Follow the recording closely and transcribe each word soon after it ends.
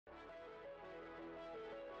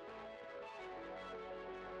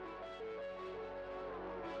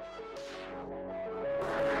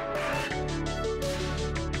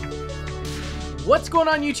What's going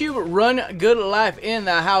on YouTube? Run Good Life in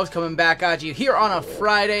the house, coming back at you here on a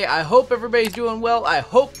Friday. I hope everybody's doing well. I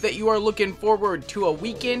hope that you are looking forward to a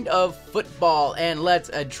weekend of football. And let's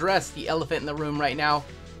address the elephant in the room right now.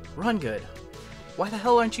 Run Good, why the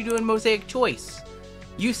hell aren't you doing Mosaic Choice?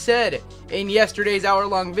 You said in yesterday's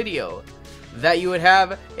hour-long video that you would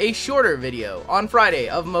have a shorter video on Friday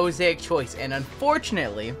of Mosaic Choice. And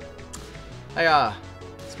unfortunately, I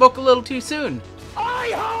spoke a little too soon.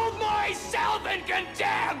 I hold myself in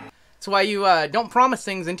contempt! That's why you don't promise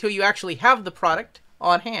things until you actually have the product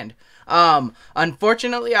on hand.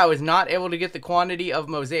 Unfortunately, I was not able to get the quantity of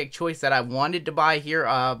Mosaic Choice that I wanted to buy here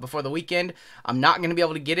before the weekend. I'm not going to be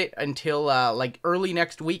able to get it until like early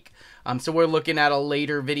next week. So we're looking at a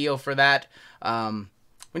later video for that.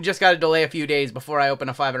 We just got to delay a few days before I open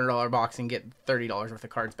a $500 box and get $30 worth of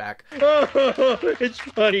cards back. It's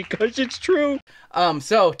funny because it's true.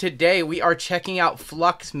 So today we are checking out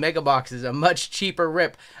Flux Megaboxes, a much cheaper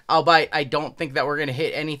rip. Albeit I don't think that we're going to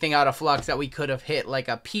hit anything out of Flux that we could have hit, like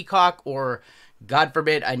a Peacock or, God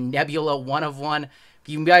forbid, a Nebula 1 of 1. If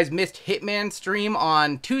you guys missed Hitman's stream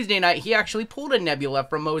on Tuesday night, he actually pulled a Nebula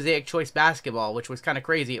from Mosaic Choice Basketball, which was kind of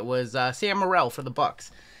crazy. It was Sam Morrell for the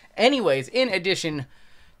Bucks. Anyways, in addition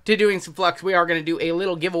to doing some Flux, we are going to do a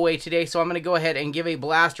little giveaway today. So I'm going to go ahead and give a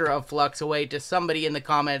blaster of Flux away to somebody in the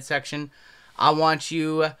comment section. I want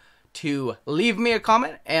you to leave me a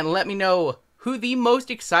comment and let me know who the most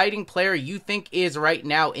exciting player you think is right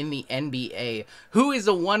now in the NBA. Who is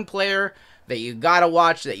the one player that you got to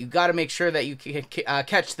watch, that you got to make sure that you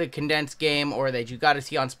catch the condensed game, or that you got to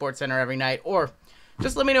see on SportsCenter every night, or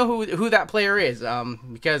just let me know who that player is.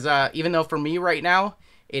 Because even though for me right now,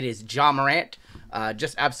 it is Ja Morant.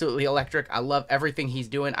 Just absolutely electric. I love everything he's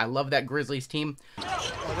doing. I love that Grizzlies team.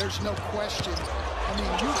 Oh, there's no question. I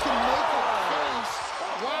mean, you can make a case.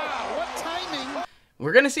 Wow, what timing.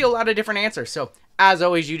 We're going to see a lot of different answers. So, as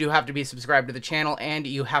always, you do have to be subscribed to the channel, and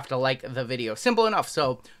you have to like the video. Simple enough.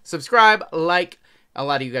 So, subscribe, like. A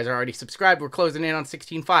lot of you guys are already subscribed. We're closing in on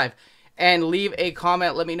 16.5. And leave a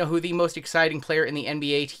comment. Let me know who the most exciting player in the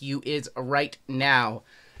NBA to you is right now.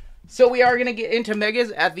 So we are going to get into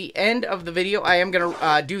Megas at the end of the video. I am going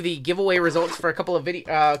to do the giveaway results for a couple of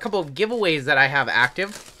giveaways that I have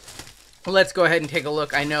active. Let's go ahead and take a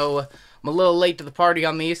look. I know I'm a little late to the party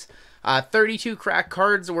on these. 32 cracked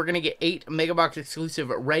cards. We're going to get 8 Megabox exclusive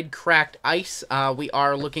red cracked ice. We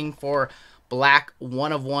are looking for black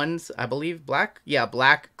 1 of 1s, I believe. Black? Yeah,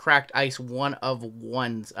 black cracked ice 1 of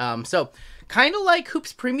 1s. So kind of like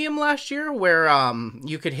Hoops Premium last year, where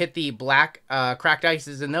you could hit the black cracked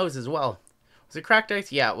ices in those as well. Was it cracked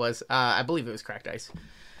ice? Yeah, it was. I believe it was cracked ice.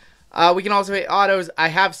 We can also hit autos. I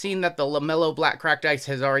have seen that the LaMelo black cracked ice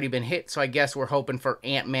has already been hit, so I guess we're hoping for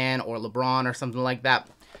Ant-Man or LeBron or something like that.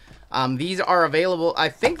 These are available. I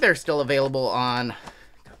think they're still available on...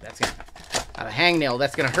 God, that's gonna... Out of hangnail,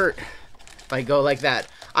 that's going to hurt if I go like that.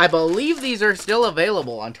 I believe these are still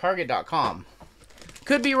available on Target.com.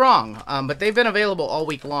 Could be wrong, but they've been available all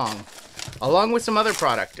week long, along with some other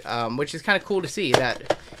product, which is kind of cool to see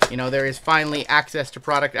that, you know, there is finally access to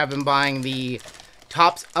product. I've been buying the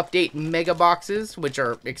Topps Update Mega Boxes, which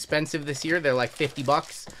are expensive this year. They're like 50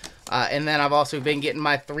 bucks. And then I've also been getting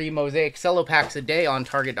my 3 Mosaic Cello Packs a day on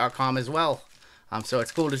Target.com as well. So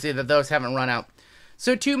it's cool to see that those haven't run out.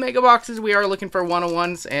 So 2 Mega Boxes, we are looking for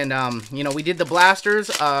 1-on-1s, and, you know, we did the blasters,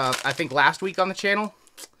 I think last week on the channel.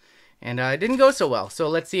 And it didn't go so well. So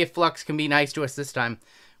let's see if Flux can be nice to us this time.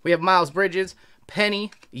 We have Miles Bridges, Penny,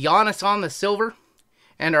 Giannis on the silver.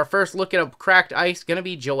 And our first look at a cracked ice, going to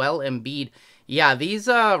be Joel Embiid. Yeah, these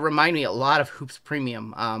remind me a lot of Hoops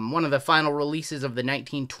Premium. One of the final releases of the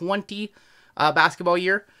 1920 basketball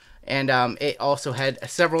year. And it also had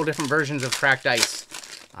several different versions of cracked ice.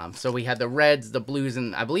 So we had the reds, the blues,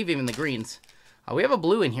 and I believe even the greens. We have a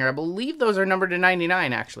blue in here. I believe those are numbered to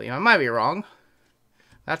 99, actually. I might be wrong.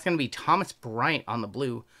 That's going to be Thomas Bryant on the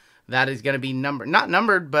blue. That is going to be not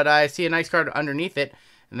numbered, but I see a nice card underneath it.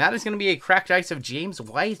 And that is going to be a cracked ice of James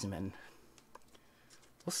Wiseman.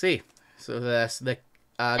 We'll see. So the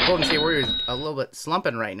Golden State Warriors a little bit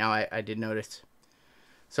slumping right now, I did notice.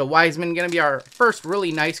 So Wiseman going to be our first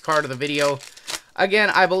really nice card of the video.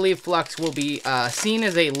 Again, I believe Flux will be seen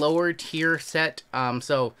as a lower tier set.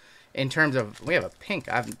 So in terms of, we have a pink.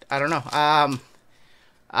 I don't know.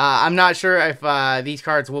 I'm not sure if these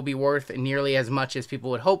cards will be worth nearly as much as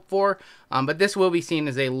people would hope for, but this will be seen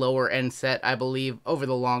as a lower end set, I believe, over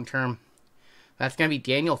the long term. That's going to be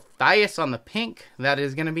Daniel Theis on the pink. That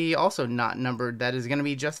is going to be also not numbered. That is going to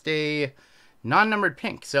be just a non-numbered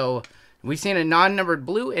pink. So we've seen a non-numbered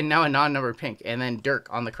blue and now a non-numbered pink. And then Dirk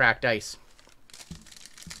on the cracked ice.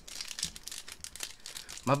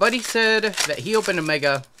 My buddy said that he opened a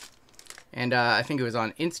Mega, and I think it was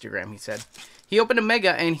on Instagram, he said. He opened a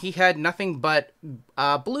Mega, and he had nothing but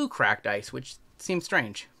blue cracked ice, which seems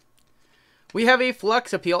strange. We have a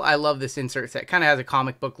Flux Appeal. I love this insert set. Kind of has a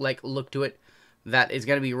comic book-like look to it. That is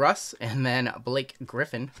going to be Russ, and then Blake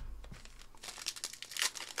Griffin.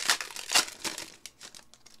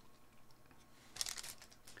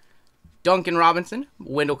 Duncan Robinson,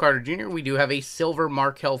 Wendell Carter Jr. We do have a silver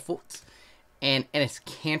Markelle Fultz and Enes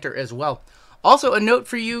Kanter as well. Also, a note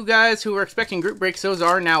for you guys who are expecting group breaks, those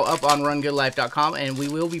are now up on rungoodlife.com, and we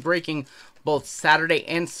will be breaking both Saturday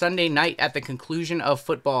and Sunday night at the conclusion of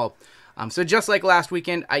football. So just like last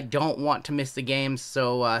weekend, I don't want to miss the games,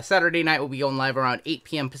 so Saturday night will be going live around 8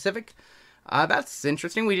 p.m. Pacific. That's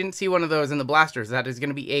interesting. We didn't see one of those in the Blasters. That is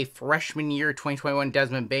going to be a freshman year 2021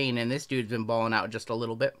 Desmond Bain, and this dude's been balling out just a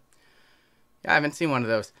little bit. Yeah, I haven't seen one of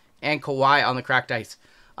those. And Kawhi on the cracked ice.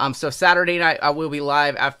 So Saturday night, I will be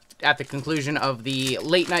live at the conclusion of the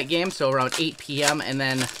late night game, so around 8 p.m. And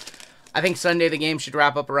then I think Sunday the game should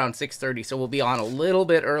wrap up around 6:30, so we'll be on a little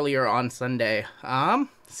bit earlier on Sunday.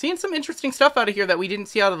 Seeing some interesting stuff out of here that we didn't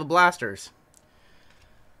see out of the Blasters.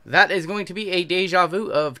 That is going to be a deja vu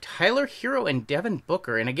of Tyler Hero and Devin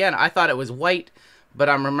Booker. And again, I thought it was white, but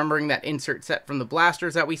I'm remembering that insert set from the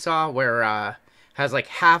Blasters that we saw where has like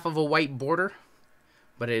half of a white border,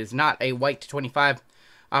 but it is not a white to 25.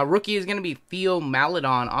 Rookie is going to be Theo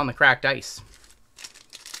Maledon on the cracked ice.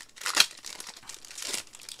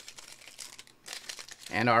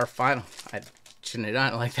 And our final, I shouldn't have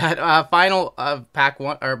done it like that. Final of pack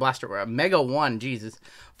one, or blaster, Mega 1, Jesus.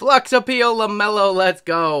 Flux Appeal LaMelo, let's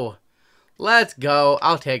go. Let's go.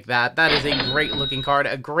 I'll take that. That is a great looking card,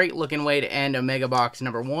 a great looking way to end a Mega Box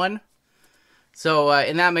number 1. So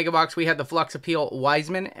in that Mega Box, we had the Flux Appeal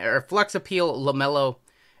Wiseman, or Flux Appeal LaMelo,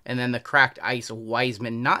 and then the cracked ice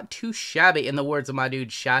Wiseman. Not too shabby, in the words of my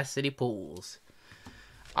dude, Shy City Pools.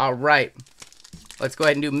 All right. Let's go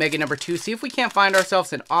ahead and do Mega number 2. See if we can't find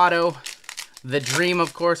ourselves an auto. The dream,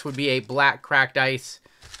 of course, would be a black cracked ice.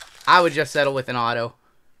 I would just settle with an auto.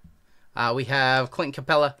 We have Clint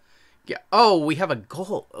Capella. Yeah. Oh, we have a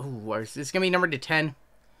goal. Oh, is this going to be numbered to 10?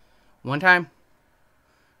 One time?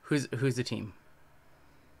 Who's the team?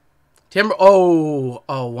 Timber. Oh,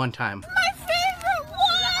 one time. My favorite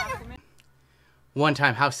one! One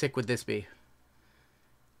time. How sick would this be?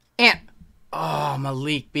 And, oh,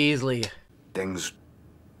 Malik Beasley. Things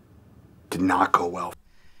did not go well.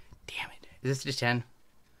 Damn it. Is this to 10?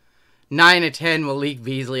 9 to 10, Malik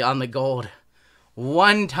Beasley on the gold.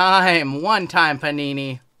 One time,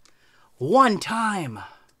 Panini. One time.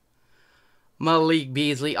 Malik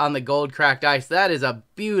Beasley on the gold cracked ice. That is a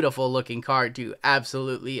beautiful looking card too.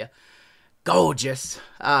 Absolutely gorgeous.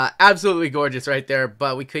 Absolutely gorgeous right there,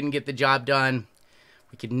 but we couldn't get the job done.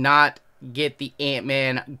 We could not get the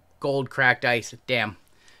Ant-Man gold cracked ice. Damn.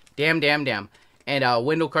 And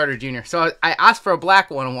Wendell Carter Jr. So I asked for a black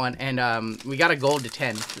 1-on-1, and we got a gold to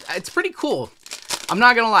 10. It's pretty cool. I'm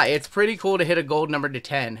not going to lie. It's pretty cool to hit a gold number to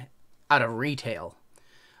 10 out of retail.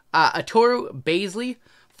 Atoru Baisley,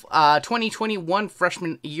 2021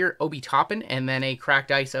 freshman year Obi Toppin, and then a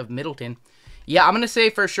cracked ice of Middleton. Yeah, I'm going to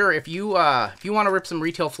say for sure, if you want to rip some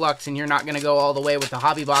retail Flux and you're not going to go all the way with the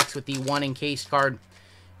hobby box with the one encased card,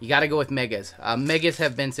 you got to go with Megas. Megas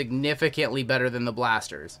have been significantly better than the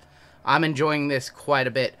Blasters. I'm enjoying this quite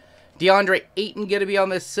a bit. DeAndre Ayton going to be on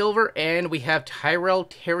this silver, and we have Tyrell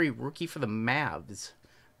Terry, rookie for the Mavs.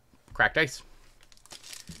 Cracked ice.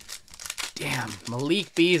 Damn,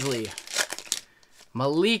 Malik Beasley.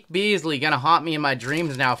 Malik Beasley going to haunt me in my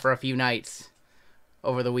dreams now for a few nights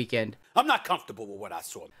over the weekend. I'm not comfortable with what I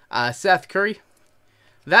saw. Seth Curry.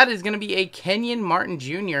 That is going to be a Kenyon Martin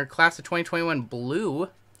Jr. class of 2021 blue.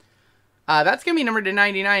 That's going to be numbered to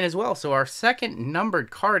 99 as well. So our second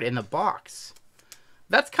numbered card in the box.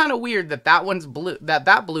 That's kind of weird that that one's blue.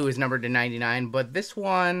 That blue is numbered to 99, but this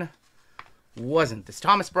one wasn't. This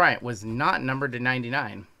Thomas Bryant was not numbered to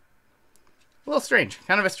 99. A little strange.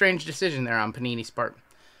 Kind of a strange decision there on Panini's part.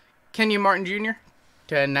 Kenyon Martin Jr.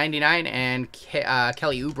 to 99 and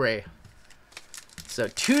Kelly Oubre. So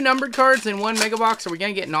 2 numbered cards in 1 Mega Box. Are we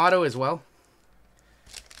going to get an auto as well?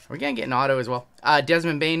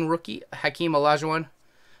 Desmond Bain rookie, Hakeem Olajuwon.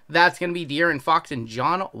 That's going to be De'Aaron Fox and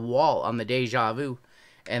John Wall on the Deja Vu.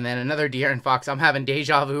 And then another De'Aaron Fox. I'm having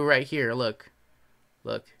Deja Vu right here. Look.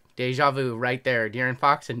 Deja Vu right there. De'Aaron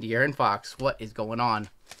Fox and De'Aaron Fox. What is going on?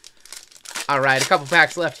 Alright, a couple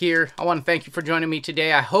packs left here. I want to thank you for joining me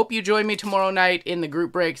today. I hope you join me tomorrow night in the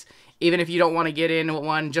group breaks. Even if you don't want to get in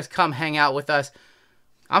one, just come hang out with us.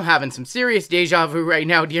 I'm having some serious Deja Vu right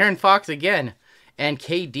now. De'Aaron Fox again. And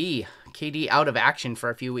KD out of action for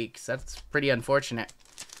a few weeks. That's pretty unfortunate.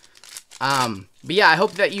 But yeah, I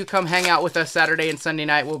hope that you come hang out with us Saturday and Sunday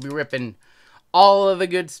night. We'll be ripping all of the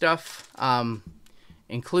good stuff,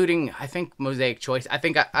 including, I think, Mosaic Choice. I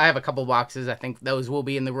think I have a couple boxes. I think those will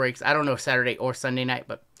be in the breaks. I don't know Saturday or Sunday night,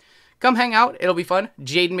 but come hang out. It'll be fun.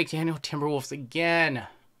 Jaden McDaniel, Timberwolves again.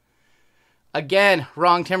 Again,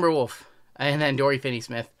 wrong Timberwolf. And then Dory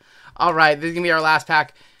Finney-Smith. All right, this is going to be our last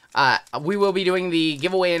pack. We will be doing the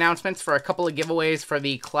giveaway announcements for a couple of giveaways for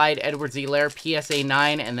the Clyde Edwards-Helaire PSA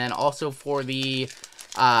 9, and then also for the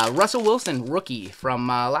Russell Wilson rookie from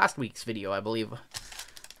last week's video, I believe.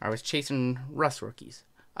 I was chasing Russ rookies.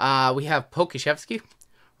 We have Pokashevsky,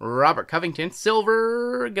 Robert Covington,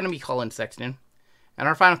 Silver, going to be Colin Sexton. And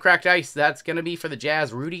our final cracked ice, that's going to be for the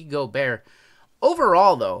Jazz, Rudy Gobert.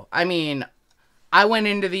 Overall, though, I mean, I went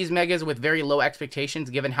into these megas with very low expectations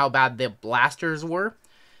given how bad the blasters were.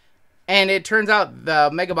 And it turns out the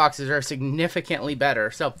mega boxes are significantly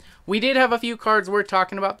better. So we did have a few cards worth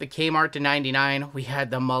talking about. The Kmart to 99. We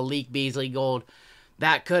had the Malik Beasley gold.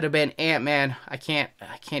 That could have been Ant-Man. I can't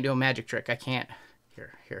do a magic trick. I can't.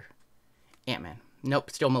 Here. Ant-Man.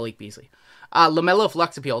 Nope, still Malik Beasley. LaMelo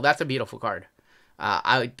Flux Appeal. That's a beautiful card.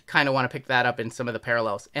 I kind of want to pick that up in some of the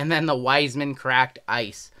parallels. And then the Wiseman Cracked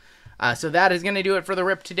Ice. So that is going to do it for the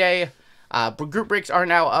rip today. Group breaks are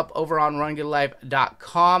now up over on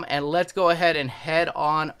rungoodlife.com. And let's go ahead and head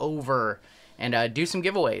on over and do some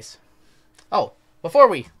giveaways. Oh, before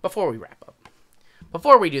we wrap up,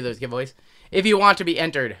 before we do those giveaways, if you want to be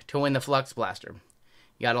entered to win the Flux Blaster,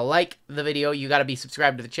 you got to like the video, you got to be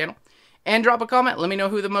subscribed to the channel, and drop a comment. Let me know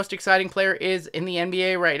who the most exciting player is in the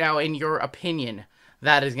NBA right now, in your opinion.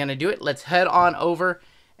 That is going to do it. Let's head on over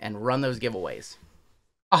and run those giveaways.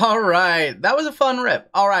 All right, that was a fun rip.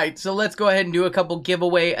 All right, so let's go ahead and do a couple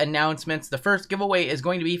giveaway announcements. The first giveaway is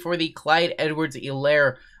going to be for the Clyde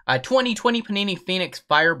Edwards-Helaire 2020 Panini Phoenix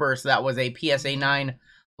Fireburst. That was a PSA 9.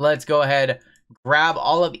 Let's go ahead, grab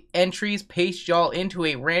all of the entries, paste y'all into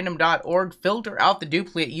a random.org, filter out the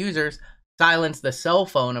duplicate users, silence the cell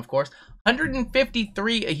phone, of course.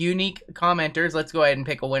 153 unique commenters. Let's go ahead and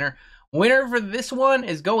pick a winner. Winner for this one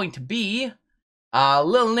is going to be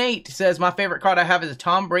Lil Nate. Says, my favorite card I have is a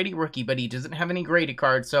Tom Brady rookie, but he doesn't have any graded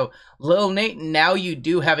cards. So Lil Nate, now you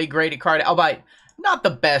do have a graded card, albeit not the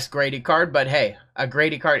best graded card, but hey, a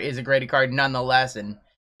graded card is a graded card nonetheless. And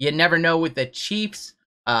you never know with the Chiefs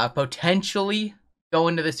potentially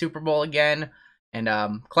going to the Super Bowl again. And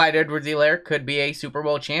Clyde Edwards-Helaire could be a Super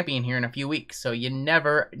Bowl champion here in a few weeks. So you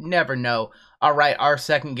never know. All right, our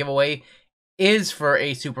second giveaway is for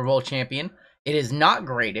a Super Bowl champion. It is not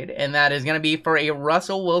graded, and that is going to be for a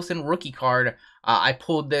Russell Wilson rookie card. I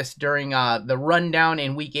pulled this during the rundown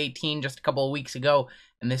in Week 18 just a couple of weeks ago,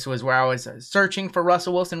 and this was where I was searching for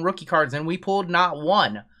Russell Wilson rookie cards, and we pulled not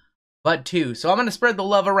one, but two. So I'm going to spread the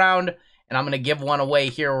love around, and I'm going to give one away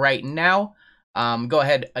here right now. Go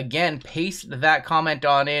ahead, again, paste that comment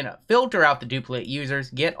on in, filter out the duplicate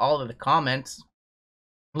users, get all of the comments.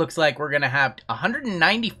 Looks like we're going to have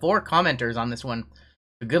 194 commenters on this one.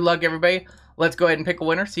 So good luck, everybody. Let's go ahead and pick a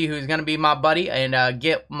winner, see who's going to be my buddy, and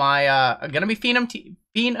get my, going to be Phenom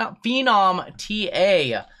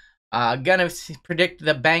TA. Going to predict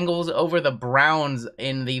the Bengals over the Browns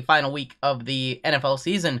in the final week of the NFL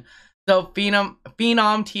season. So Phenom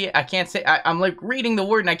TA, I can't say, I'm like reading the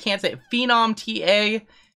word and I can't say it. Phenom TA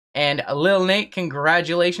and Lil Nate,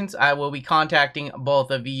 congratulations. I will be contacting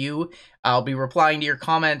both of you. I'll be replying to your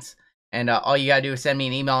comments. And all you gotta do is send me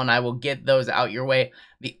an email and I will get those out your way.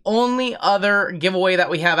 The only other giveaway that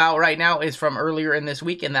we have out right now is from earlier in this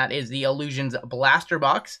week, and that is the Illusions Blaster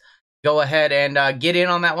Box. Go ahead and get in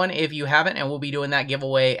on that one if you haven't, and we'll be doing that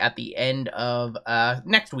giveaway at the end of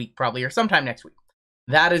next week, probably, or sometime next week.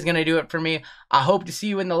 That is going to do it for me. I hope to see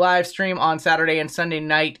you in the live stream on Saturday and Sunday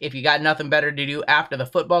night. If you got nothing better to do after the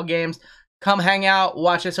football games, come hang out,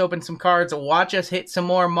 watch us open some cards, watch us hit some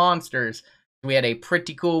more monsters. We had a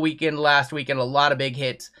pretty cool weekend last weekend, a lot of big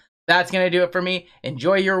hits. That's going to do it for me.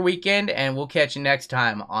 Enjoy your weekend, and we'll catch you next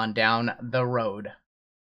time on Down the Road.